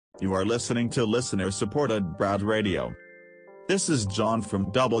You are listening to listener-supported Brad Radio. This is John from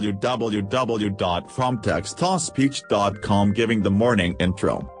www.fromtextospeech.com giving the morning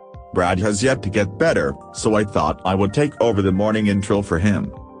intro. Brad has yet to get better, so I thought I would take over the morning intro for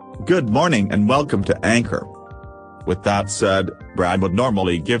him. Good morning and welcome to Anchor. With that said, Brad would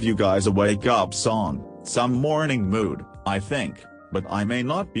normally give you guys a wake-up song, some morning mood, I think, but I may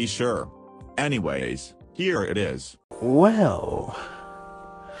not be sure. Anyways, here it is. Well,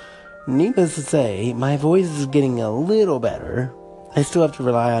 needless to say, my voice is getting a little better. I still have to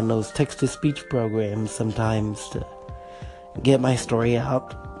rely on those text-to-speech programs sometimes to get my story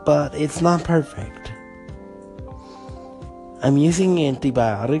out, but it's not perfect. I'm using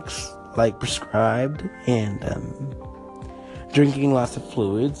antibiotics, like prescribed, and drinking lots of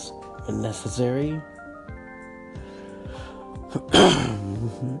fluids when necessary.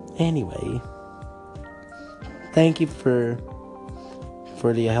 Anyway, thank you for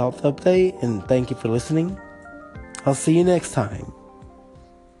the health update, and thank you for listening. I'll see you next time.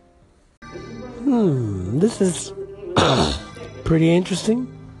 This is pretty interesting.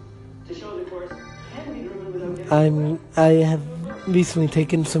 I have recently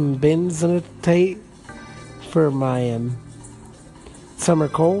taken some benzoate for my summer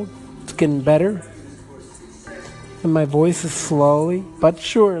cold. It's getting better, and my voice is slowly but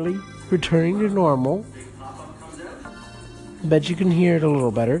surely returning to normal. Bet you can hear it a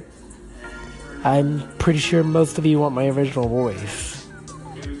little better. I'm pretty sure most of you want my original voice.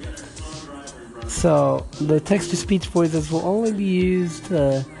 So, the text-to-speech voices will only be used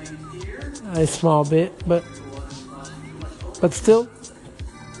a small bit, but still,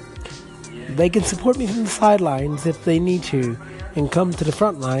 they can support me from the sidelines if they need to, and come to the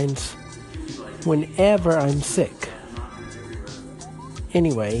front lines whenever I'm sick.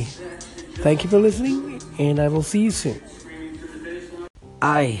 Anyway, thank you for listening, and I will see you soon.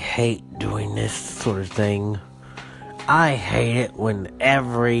 I hate doing this sort of thing. I hate it when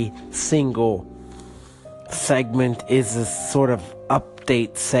every single segment is a sort of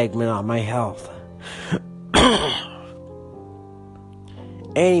update segment on my health.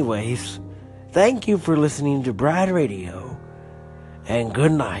 Anyways, thank you for listening to Brad Radio, and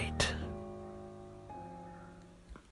good night.